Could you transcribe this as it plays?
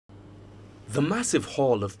The massive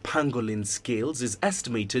haul of pangolin scales is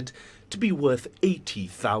estimated to be worth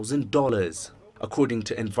 $80,000. According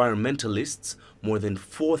to environmentalists, more than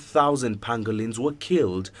 4,000 pangolins were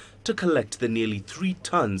killed to collect the nearly 3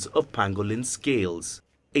 tons of pangolin scales.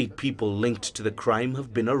 8 people linked to the crime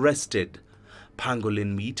have been arrested.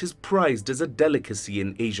 Pangolin meat is prized as a delicacy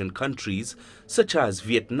in Asian countries such as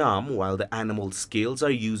Vietnam, while the animal scales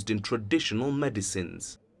are used in traditional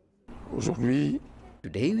medicines.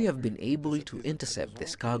 Today we have been able to intercept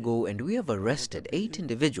this cargo and we have arrested 8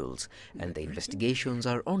 individuals, and the investigations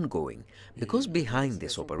are ongoing because behind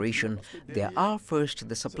this operation there are first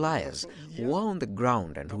the suppliers who are on the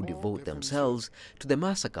ground and who devote themselves to the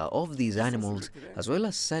massacre of these animals as well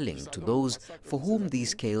as selling to those for whom these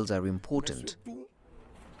scales are important.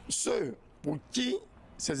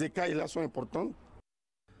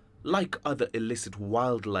 Like other illicit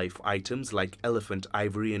wildlife items like elephant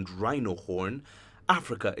ivory and rhino horn,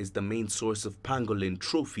 Africa is the main source of pangolin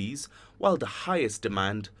trophies, while the highest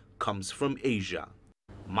demand comes from Asia.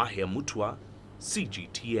 Mahia Mutwa,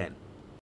 CGTN.